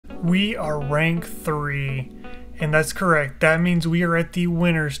We are rank 3, and that's correct. That means we are at the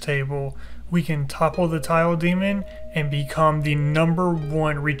winner's table. We can topple the Tile Demon and become the #1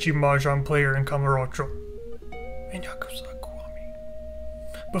 Riichi Mahjong player in Kamurocho in Yakuza Kiwami.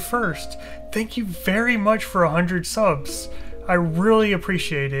 But first, thank you very much for 100 subs. I really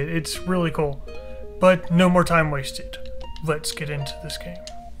appreciate it. It's really cool. But no more time wasted. Let's get into this game.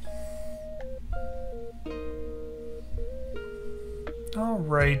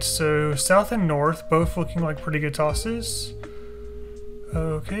 Alright, so south and north, both looking like pretty good tosses.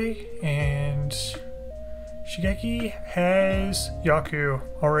 Okay, and Shigeki has Yaku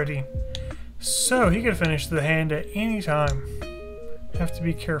already. So he could finish the hand at any time. Have to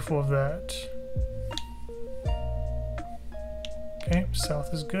be careful of that. Okay,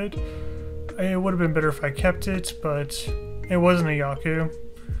 south is good. It would have been better if I kept it, but it wasn't a Yaku.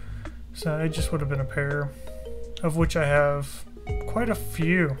 So it just would have been a pair, of which I have quite a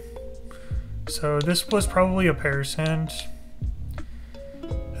few. So this was probably a pair's hand.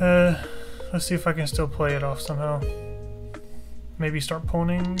 Let's see if I can still play it off somehow. Maybe start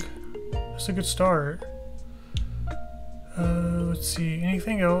pawning. That's a good start. Let's see,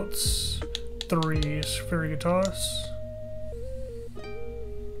 anything else? 3 is very good toss.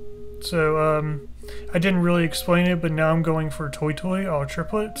 So, I didn't really explain it, but now I'm going for Toy Toy, all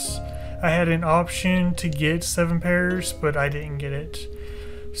triplets. I had an option to get 7 pairs, but I didn't get it.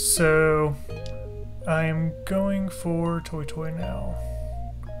 So, I am going for Toy Toy now.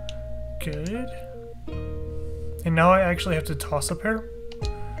 Good. And now I actually have to toss a pair.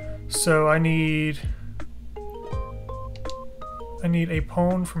 So I need a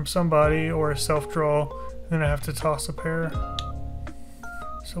pawn from somebody or a self-draw, then I have to toss a pair.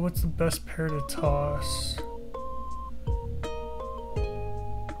 So what's the best pair to toss?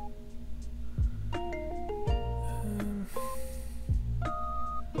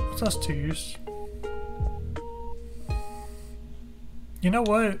 I'll toss 2s. You know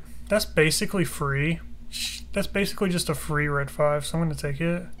what? That's basically free. That's basically just a free red 5, so I'm going to take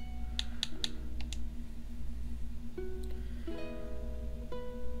it.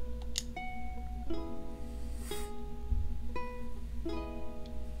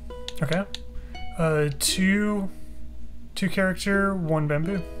 Okay. 2 character, 1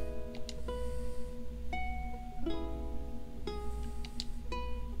 bamboo.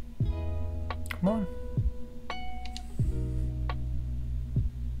 Come on.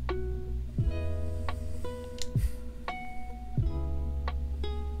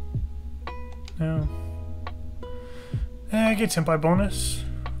 No. I get Tempai bonus.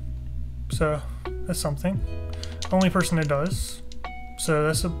 So, that's something. Only person that does. So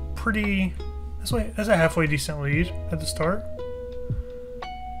that's a pretty... That's a halfway decent lead at the start.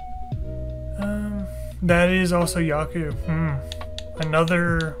 That is also Yaku.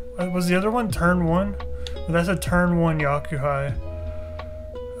 Another... was the other one turn 1? Well, that's a turn 1 Yaku high.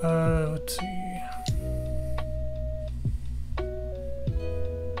 Let's see.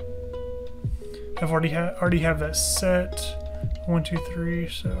 I've already have that set. 1, 2, 3,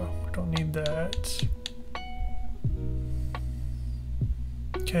 so I don't need that.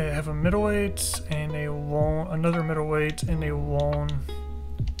 Okay, I have a middleweight and a lone, another middleweight and a lone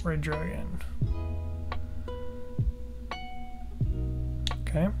red dragon.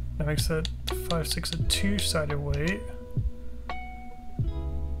 Okay, that makes that 5, 6 a 2-sided weight.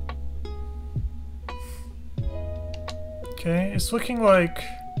 Okay, it's looking like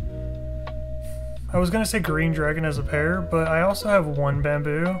I was gonna say green dragon as a pair, but I also have 1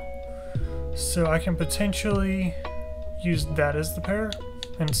 bamboo, so I can potentially use that as the pair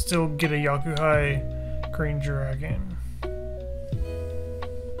and still get a Yakuhai green dragon.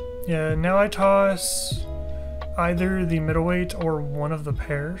 Yeah, now I toss either the middleweight or one of the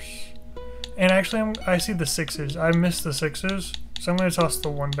pairs. And actually, I see the 6s. I missed the 6s, so I'm going to toss the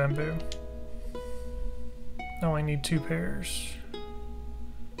 1 bamboo. Now I need 2 pairs.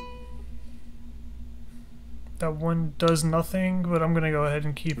 That one does nothing, but I'm going to go ahead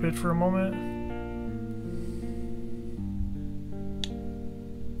and keep it for a moment.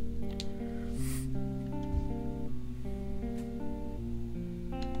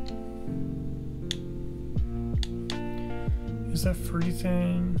 Is that free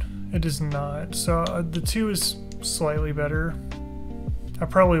thin? It is not. So the 2 is slightly better. I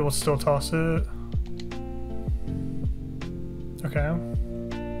probably will still toss it. Okay.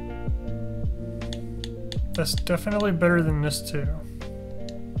 That's definitely better than this 2.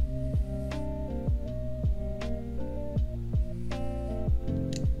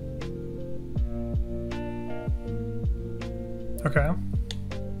 Okay.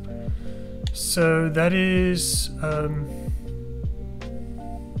 So that is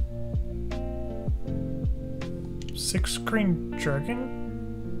 6 green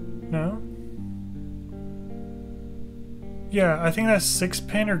dragon? No? Yeah, I think that's 6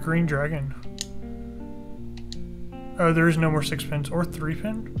 pin or green dragon. Oh, there is no more 6 pins. Or 3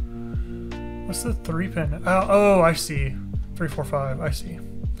 pin? What's the 3 pin? Oh, I see. 3, 4, 5. I see.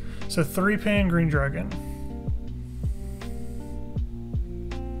 So 3 pin green dragon.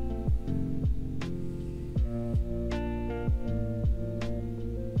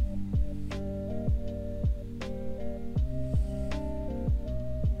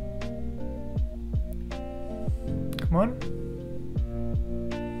 Come on.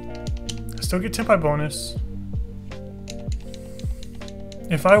 I still get Tempai bonus.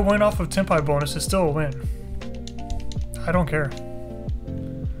 If I win off of Tempai bonus, it's still a win. I don't care.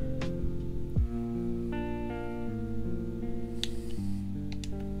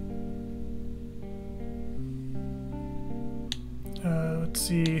 Let's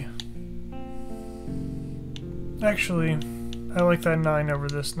see. Actually, I like that 9 over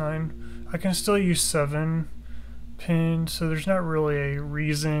this 9. I can still use 7 pins, so there's not really a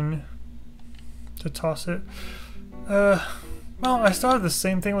reason to toss it. Well, I still have the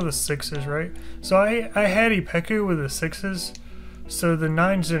same thing with the 6s, right? So I had Ipeku with the 6s, so the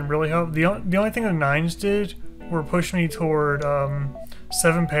 9s didn't really help. The only thing the 9s did were push me toward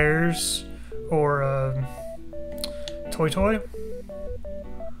 7 pairs or Toy Toy.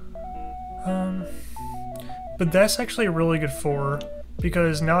 But that's actually a really good 4,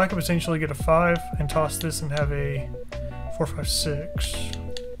 because now I could potentially get a 5 and toss this and have a 4, 5, 6.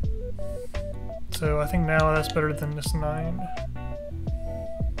 So I think now that's better than this 9.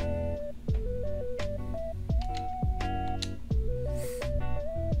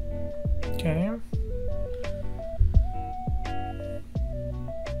 Okay.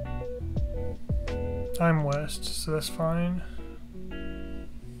 I'm west, so that's fine.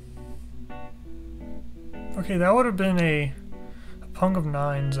 Okay, that would have been a pung of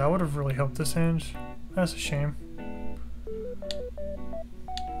 9s. That would have really helped this hand. That's a shame.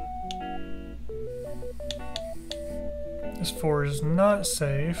 This 4 is not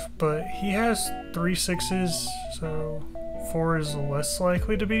safe, but he has 3 6s, so 4 is less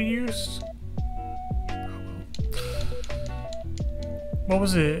likely to be used. What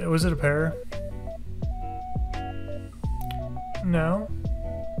was it? Was it a pair? No.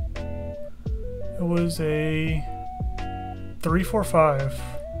 It was a 3, 4, 5.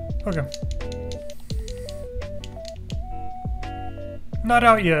 Okay. Not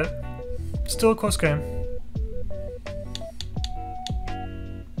out yet. Still a close game.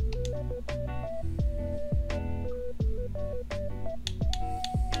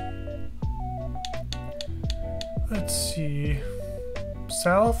 Let's see.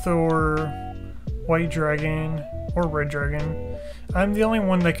 South or White Dragon or Red Dragon. I'm the only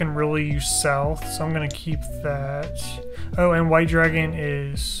one that can really use South, so I'm gonna keep that. Oh, and White Dragon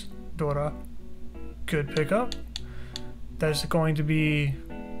is Dora. Good pickup. That's going to be,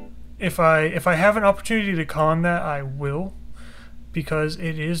 if I have an opportunity to con that, I will, because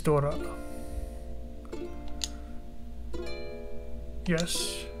it is Dora.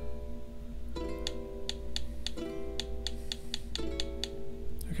 Yes.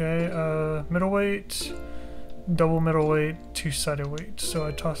 Okay, middleweight, double middleweight, 2-sided weight. So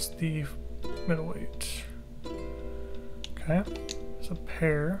I tossed the middleweight. Okay, it's a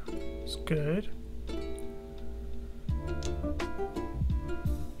pair. It's good.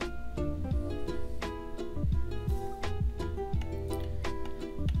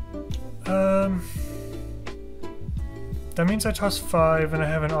 That means I toss 5 and I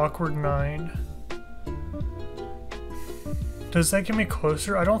have an awkward 9. Does that get me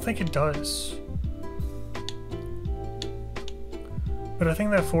closer? I don't think it does. But I think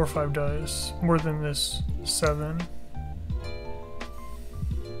that 4 or 5 does, more than this 7.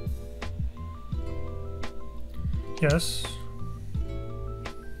 Yes.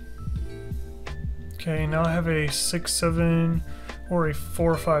 Okay, now I have a 6, 7, or a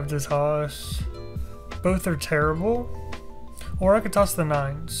 4 or 5 to toss. Both are terrible. Or I could toss the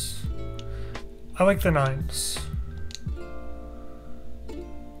 9s. I like the 9s.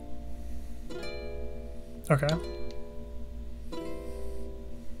 Okay.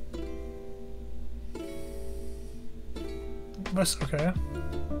 That's okay.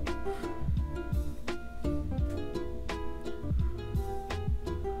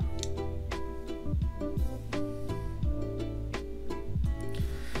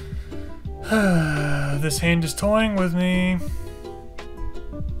 This hand is toying with me.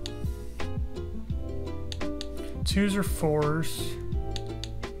 2s or 4s.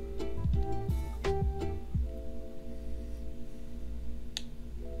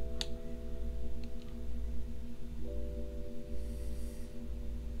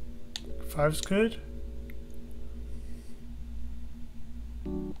 5's good.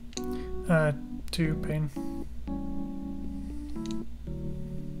 2 pain.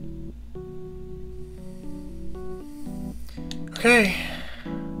 Okay.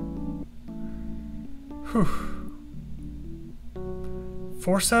 Whew.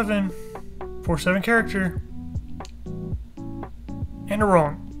 4-7. 4-7 character. And a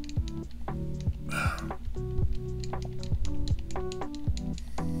wrong.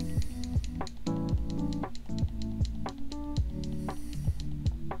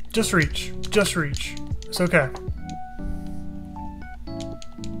 Just reach. Just reach. It's okay.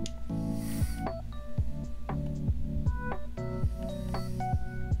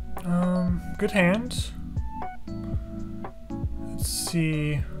 Good hands. Let's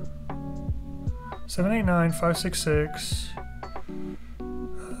see. 7, 8, 9, 5, 6, 6.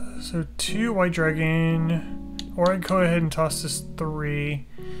 So 2 white dragon. Or I can go ahead and toss this 3.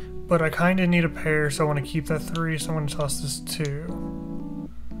 But I kind of need a pair, so I want to keep that 3, so I'm going to toss this 2.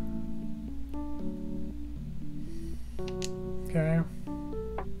 Okay.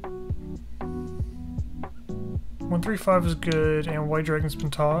 1, 3, 5 is good, and white dragon's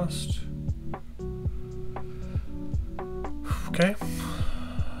been tossed. Okay.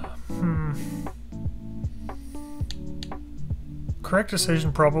 Correct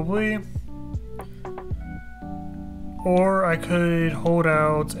decision, probably. Or I could hold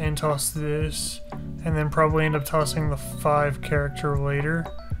out and toss this, and then probably end up tossing the 5 character later,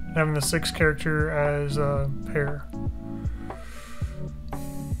 and having the 6 character as a pair.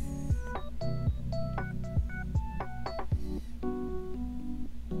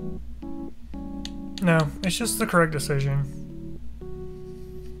 No, it's just the correct decision.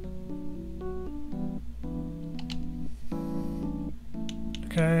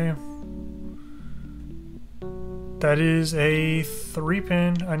 Okay. That is a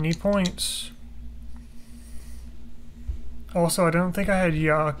 3-pin. I need points. Also, I don't think I had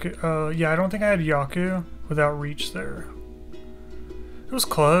Yaku. Yeah, I don't think I had Yaku without reach there. It was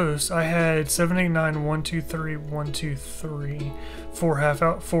close. I had 7, 8, 9, 1, 2, 3, 1, 2, 3.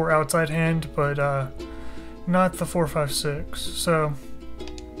 4 outside hand, but not the 4, 5, 6. So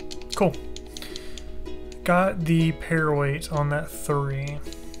cool. Got the pair weight on that 3.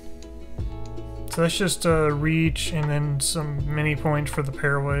 So that's just a reach and then some mini points for the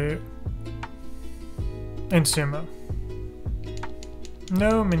pair weight. And sumo.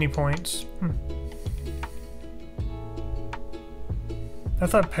 No mini points. I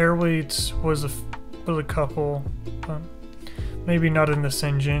thought pair weights was a couple, but maybe not in this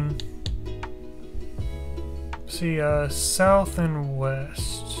engine. See, south and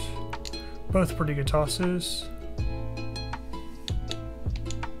west. Both pretty good tosses.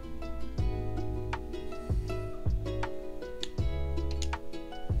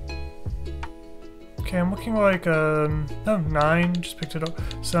 Okay, I'm looking like, no, 9, just picked it up.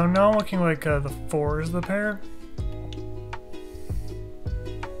 So now I'm looking like the 4 is the pair.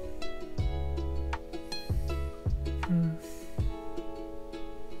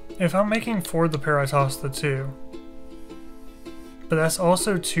 If I'm making 4 the pair, I toss the 2. But that's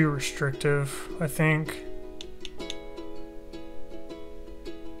also too restrictive, I think.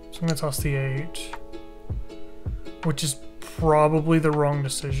 So I'm gonna toss the 8. Which is probably the wrong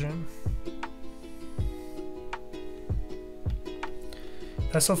decision.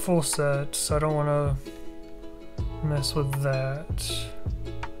 That's a full set, so I don't want to mess with that.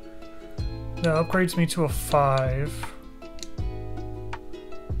 That upgrades me to a 5.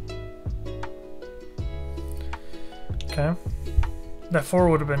 Okay. That 4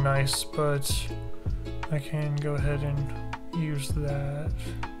 would have been nice, but I can go ahead and use that.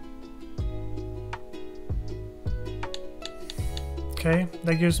 Okay,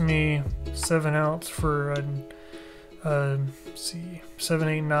 that gives me 7 outs for let's see, 7,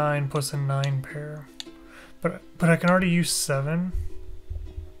 8, 9 plus a 9 pair. But I can already use 7,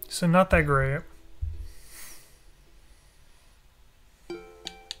 so not that great.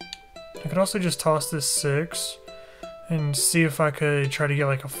 I could also just toss this 6 and see if I could try to get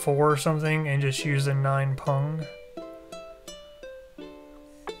like a 4 or something and just use a 9 pung. I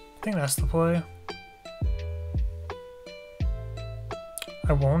think that's the play.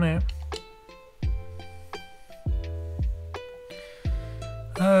 I want it.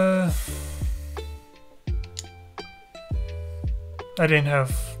 I didn't have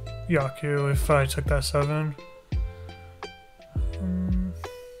Yaku if I took that 7.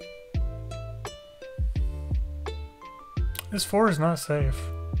 This 4 is not safe.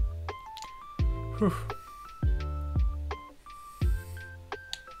 Whew.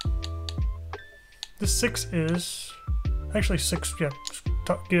 This 6 is... Actually 6, yeah,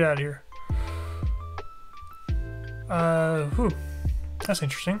 get out of here. Whew. That's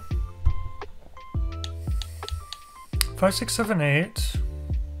interesting. 5, 6, 7, 8.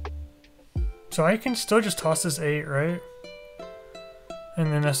 So I can still just toss this 8, right?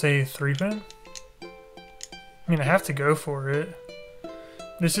 And then that's a 3-pin? I mean, I have to go for it.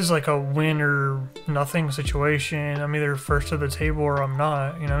 This is like a win or nothing situation. I'm either first to the table or I'm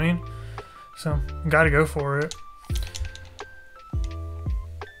not, you know what I mean? So, gotta go for it.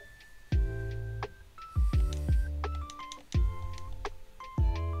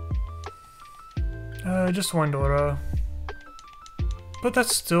 Just 1 Dora. But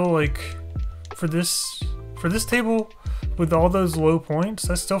that's still like, for this table, with all those low points,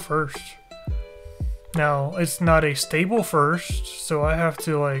 that's still first. Now, it's not a stable first, so I have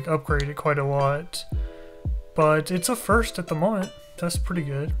to like upgrade it quite a lot. But it's a first at the moment. That's pretty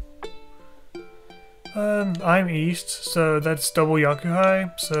good. I'm East, so that's double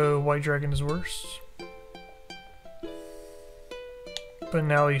Yakuza, so White Dragon is worse. But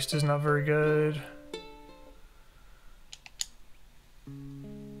now East is not very good.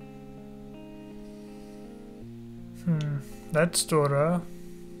 That's Dora.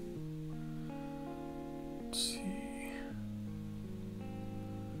 Let's see.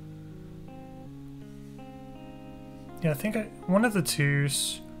 Yeah, I think one of the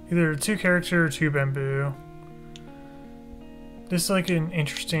twos. Either 2 character or 2 bamboo. This is like an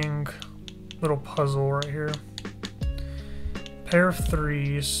interesting little puzzle right here. Pair of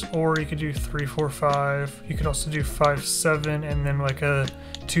 3s, or you could do 3, 4, 5. You could also do 5, 7, and then like a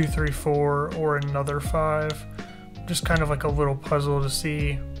 2, 3, 4, or another 5. Just kind of like a little puzzle to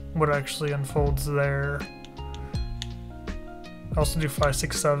see what actually unfolds there. I also do 5,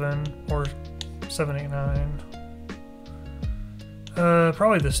 6, 7, or 7, 8, 9.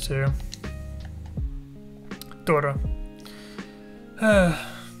 Probably this too. Dora.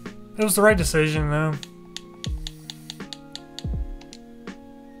 It was the right decision though.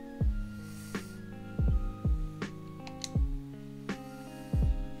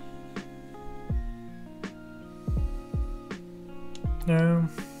 No.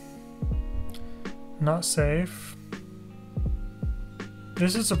 Not safe.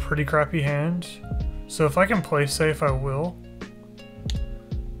 This is a pretty crappy hand, so if I can play safe I will.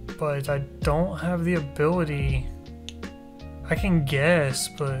 But I don't have the ability. I can guess,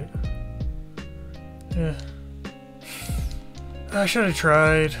 but I should have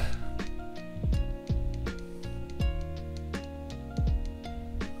tried.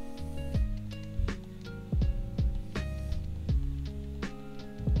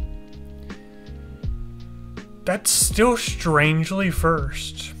 That's still strangely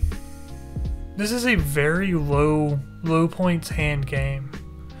first. This is a very low points hand game.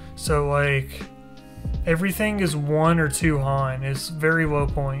 So like, everything is 1 or 2 Han. It's very low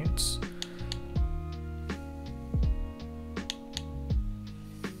points.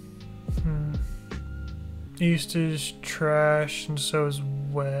 East is trash, and so is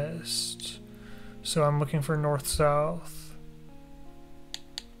West. So I'm looking for North-South.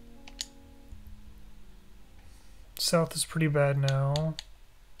 South is pretty bad now.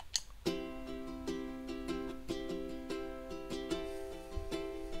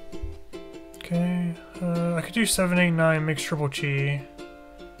 Okay, I could do 7, 8, 9 mixed triple chi.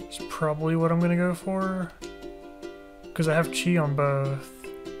 It's probably what I'm gonna go for, because I have chi on both.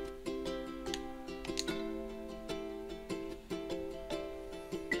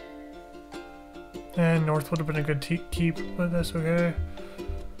 And North would have been a good keep, but that's okay.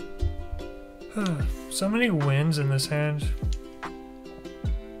 So many wins in this hand.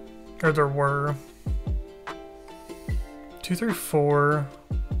 Or there were. 2, 3, 4.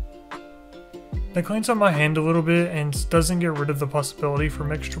 That cleans up my hand a little bit and doesn't get rid of the possibility for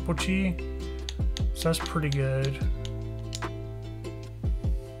mixed triple chi. So that's pretty good.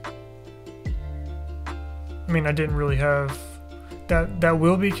 I mean, I didn't really have... That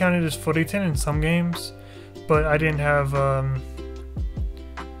will be counted as Furiten in some games, but I didn't have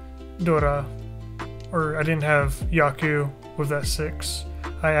Dora, or I didn't have Yaku with that 6.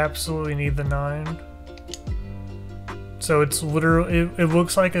 I absolutely need the 9. So it's literally, it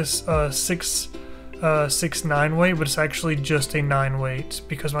looks like a 6, 9 weight, but it's actually just a 9 weight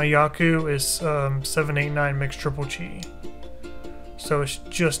because my Yaku is 7, 8, 9 mixed triple chi. So it's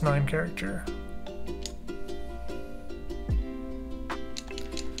just 9 character.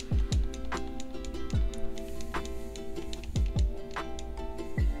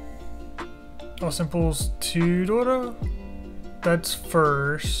 All simples 2 Dora? That's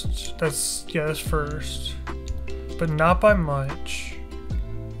first. That's first. But not by much.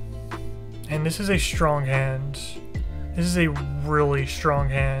 And this is a strong hand. This is a really strong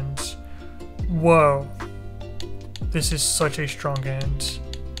hand. Whoa. This is such a strong hand.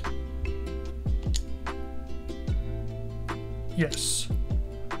 Yes.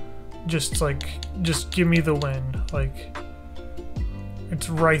 Just give me the win. Like, it's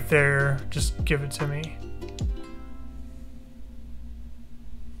right there. Just give it to me.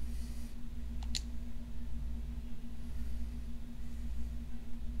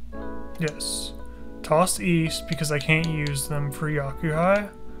 Yes. Toss east because I can't use them for Yakuza.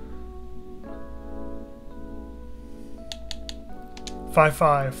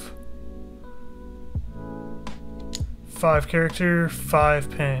 5/5. 5 character, 5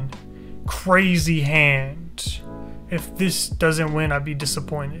 pin. Crazy hand. If this doesn't win, I'd be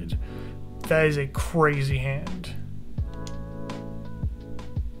disappointed. That is a crazy hand.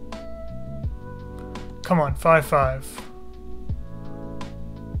 Come on, 5/5.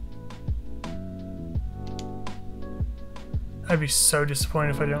 I'd be so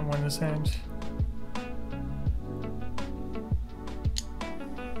disappointed if I didn't win this hand.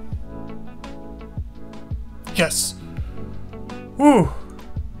 Yes. Woo.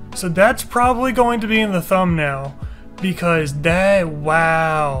 So that's probably going to be in the thumbnail because that,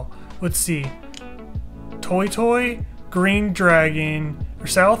 wow. Let's see. Toy Toy, Green Dragon, or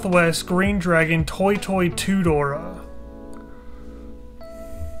Southwest, Green Dragon, Toy Toy, Tudora.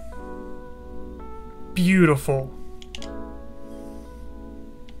 Beautiful.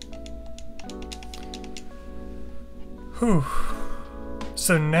 Whew.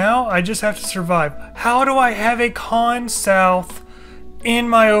 So now I just have to survive. How do I have a Con South in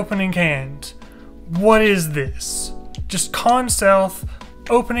my opening hand? What is this? Just Con South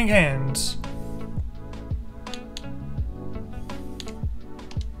opening hands.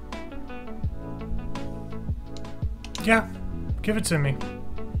 Yeah, give it to me.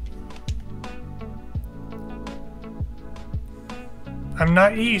 I'm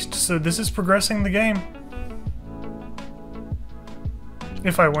not East, so this is progressing the game.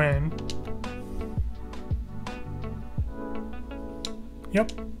 If I win.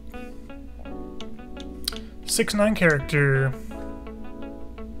 Yep. 6/9 character.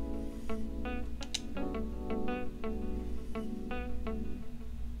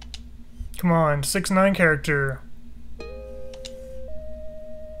 Come on, 6/9 character.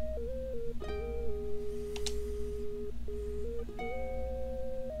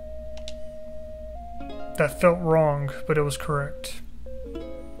 That felt wrong, but it was correct.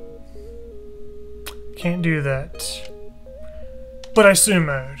 Can't do that. But I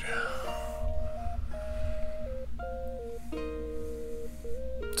sumoed.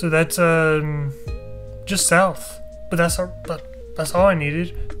 So that's just south. But that's all I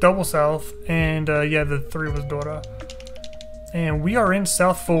needed. Double south, and yeah, the 3 was Dora. And we are in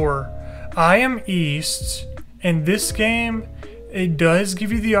South 4. I am East, and this game, it does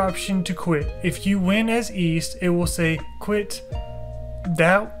give you the option to quit. If you win as East, it will say quit.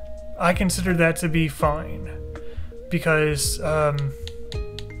 That I consider that to be fine, because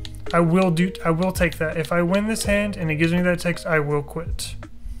I will take that. If I win this hand and it gives me that text, I will quit.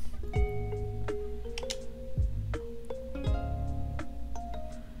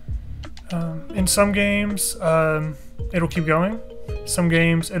 In some games, it'll keep going. Some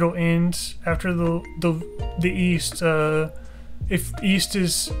games it'll end after the East. If East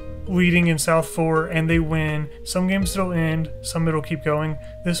is leading in South 4 and they win, some games it'll end, some it'll keep going.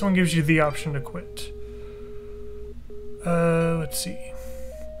 This one gives you the option to quit. Let's see.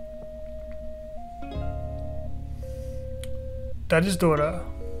 That is Dora.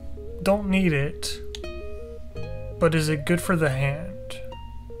 Don't need it, but is it good for the hand?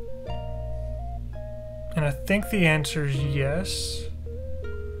 And I think the answer is yes.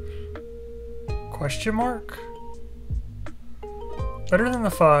 Question mark? Better than the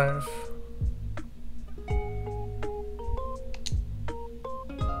 5.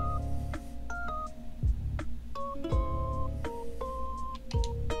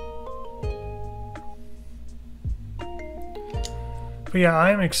 But yeah,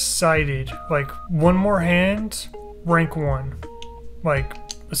 I am excited. Like, one more hand, rank 1. Like,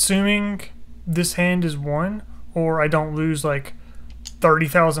 assuming this hand is 1, or I don't lose like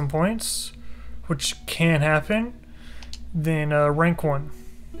 30,000 points, which can happen, then rank 1.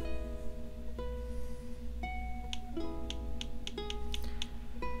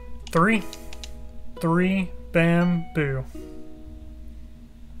 Three, bamboo.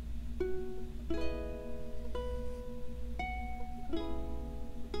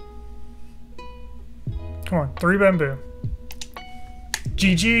 Come on, 3 bamboo.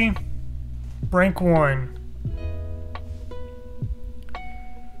 GG, rank 1.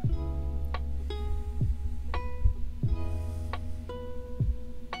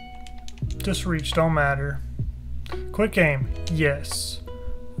 Just reach, don't matter. Quick game, yes.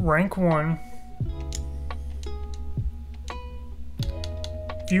 Rank 1.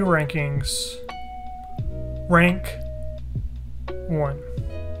 View rankings. Rank 1.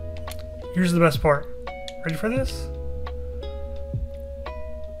 Here's the best part. Ready for this?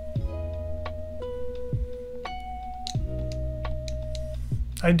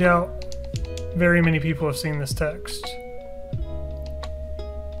 I doubt very many people have seen this text.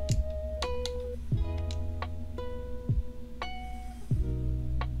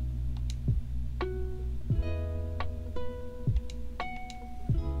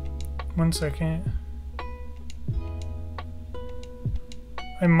 One second.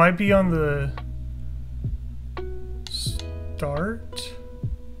 I might be on the start.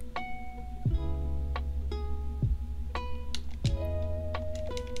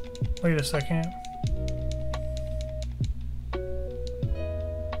 Wait a second.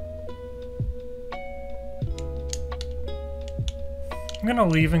 I'm gonna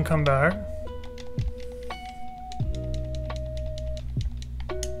leave and come back.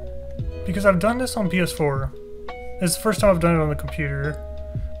 Because I've done this on PS4. It's the first time I've done it on the computer.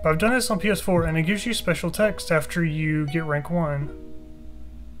 But I've done this on PS4 and it gives you special text after you get rank 1.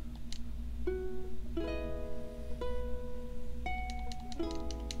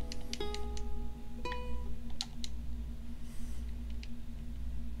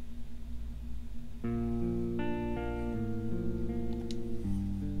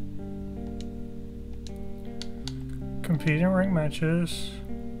 Compete in ranked matches.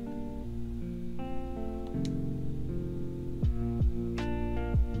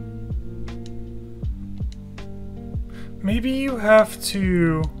 Maybe you have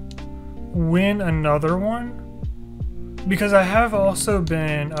to win another one, because I have also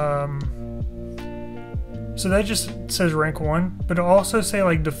been, so that just says rank 1, but it'll also say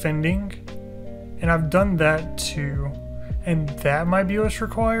like defending, and I've done that too, and that might be what's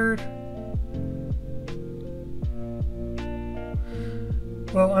required.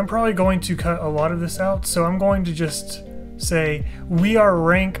 Well, I'm probably going to cut a lot of this out, so I'm going to just say, we are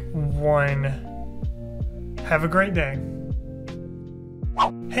rank 1. Have a great day.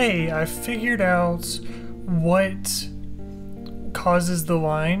 Hey, I figured out what causes the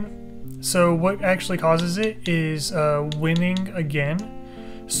line. So what actually causes it is winning again.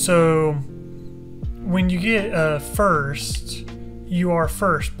 So when you get first, you are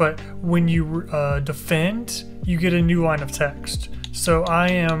first, but when you defend, you get a new line of text. So I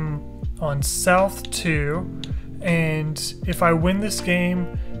am on South 2, and if I win this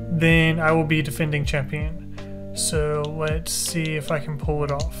game, then I will be defending champion. So let's see if I can pull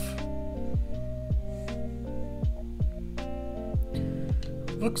it off.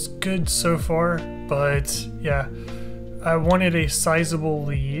 Looks good so far, but yeah, I wanted a sizable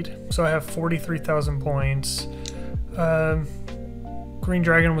lead, so I have 43,000 points. Green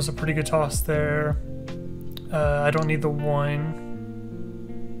Dragon was a pretty good toss there. I don't need the 1.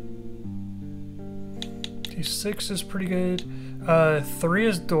 D6 is pretty good. 3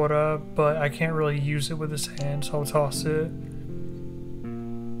 is Dora, but I can't really use it with his hand, so I'll toss it.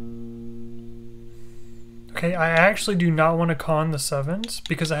 Okay, I actually do not want to con the 7s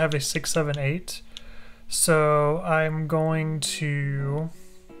because I have a 6, 7, 8. So I'm going to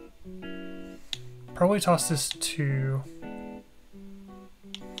probably toss this 2.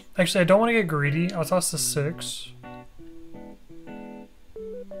 Actually, I don't want to get greedy. I'll toss the 6.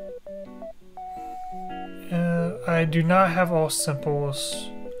 I do not have all simples,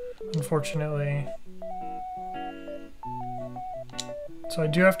 unfortunately. So I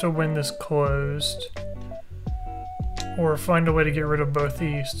do have to win this closed, or find a way to get rid of both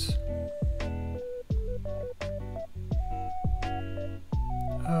easts.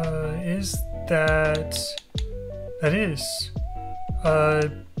 Is that... That is.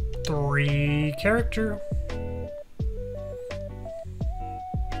 3 character.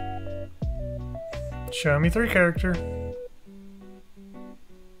 Show me 3 character.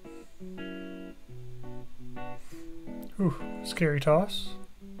 Ooh, scary toss.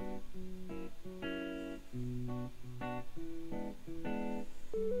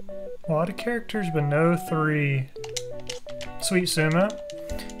 A lot of characters, but no 3. Sweet Sumo.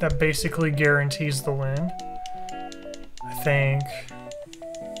 That basically guarantees the win, I think.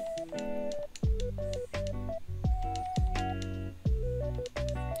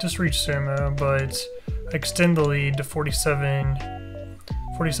 Just reach Sumo, but extend the lead to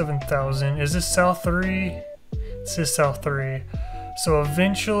 47,000. Is this South 3? This is South 3. So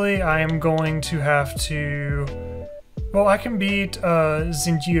eventually I am going to have to... Well, I can beat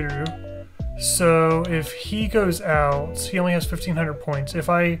Zenjiru. So if he goes out, he only has 1,500 points. If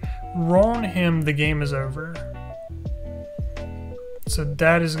I roam him, the game is over. So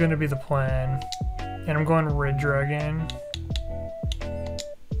that is going to be the plan. And I'm going red dragon.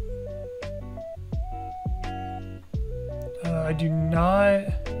 I do not...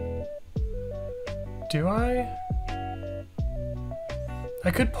 Do I?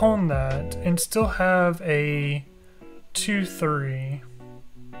 I could pawn that and still have a 2-3.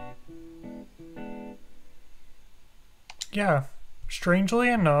 Yeah, strangely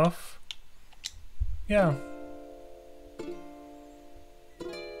enough. Yeah.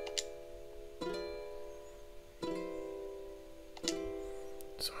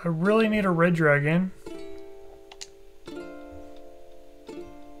 So I really need a red dragon.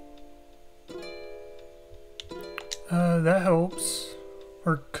 That helps.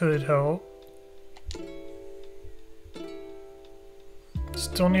 Or could help.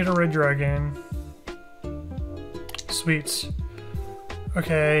 Still need a red dragon. Sweet.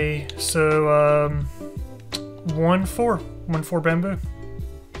 Okay, so 1-4. 1-4 bamboo.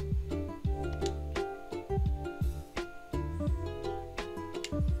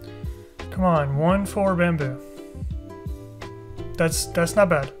 Come on, 1-4 bamboo. That's not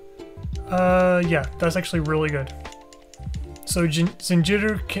bad. Yeah, that's actually really good. So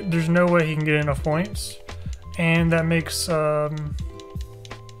Zenjiro, there's no way he can get enough points, and that makes yeah,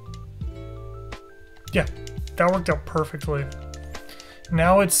 that worked out perfectly.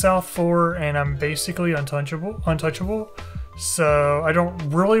 Now it's South 4, and I'm basically untouchable. So I don't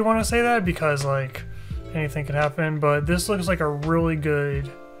really want to say that because like anything can happen, but this looks like a really good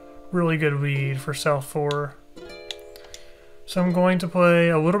lead for South 4. So I'm going to play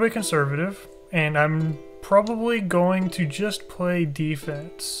a little bit conservative, and I'm probably going to just play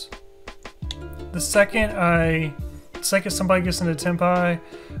defense. The second somebody gets into Tenpai,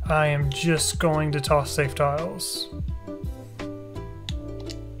 I am just going to toss safe tiles.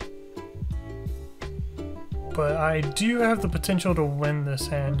 But I do have the potential to win this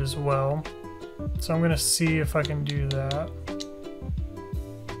hand as well. So I'm gonna see if I can do that.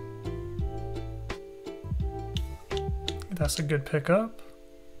 That's a good pickup.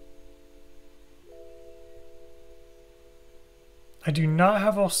 I do not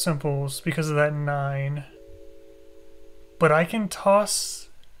have all simples because of that 9. But I can toss...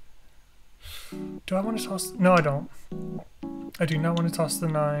 Do I want to toss... No, I don't. I do not want to toss the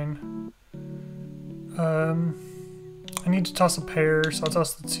 9. I need to toss a pair, so I'll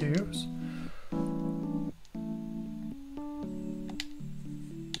toss the 2s.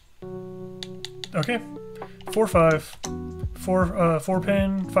 Okay. 4-5. 4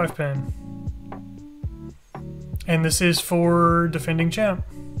 pin, 5 pin. And this is for defending champ.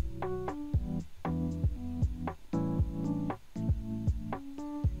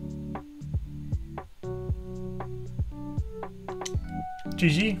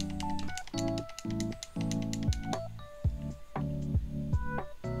 GG.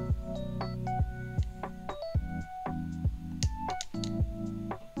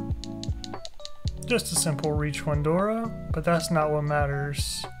 Just a simple reach Wandora, but that's not what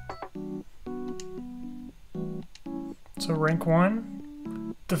matters. So rank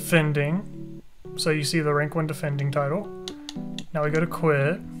 1, defending. So you see the rank 1 defending title. Now we go to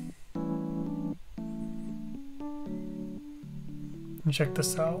quit. And check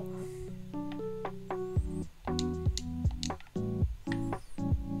this out.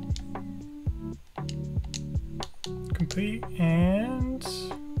 Complete and...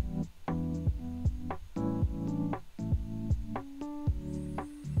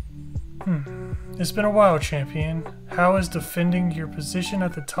 It's been a while, champion. How has defending your position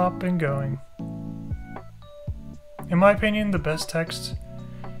at the top been going? In my opinion, the best text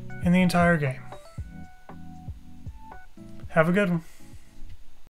in the entire game. Have a good one.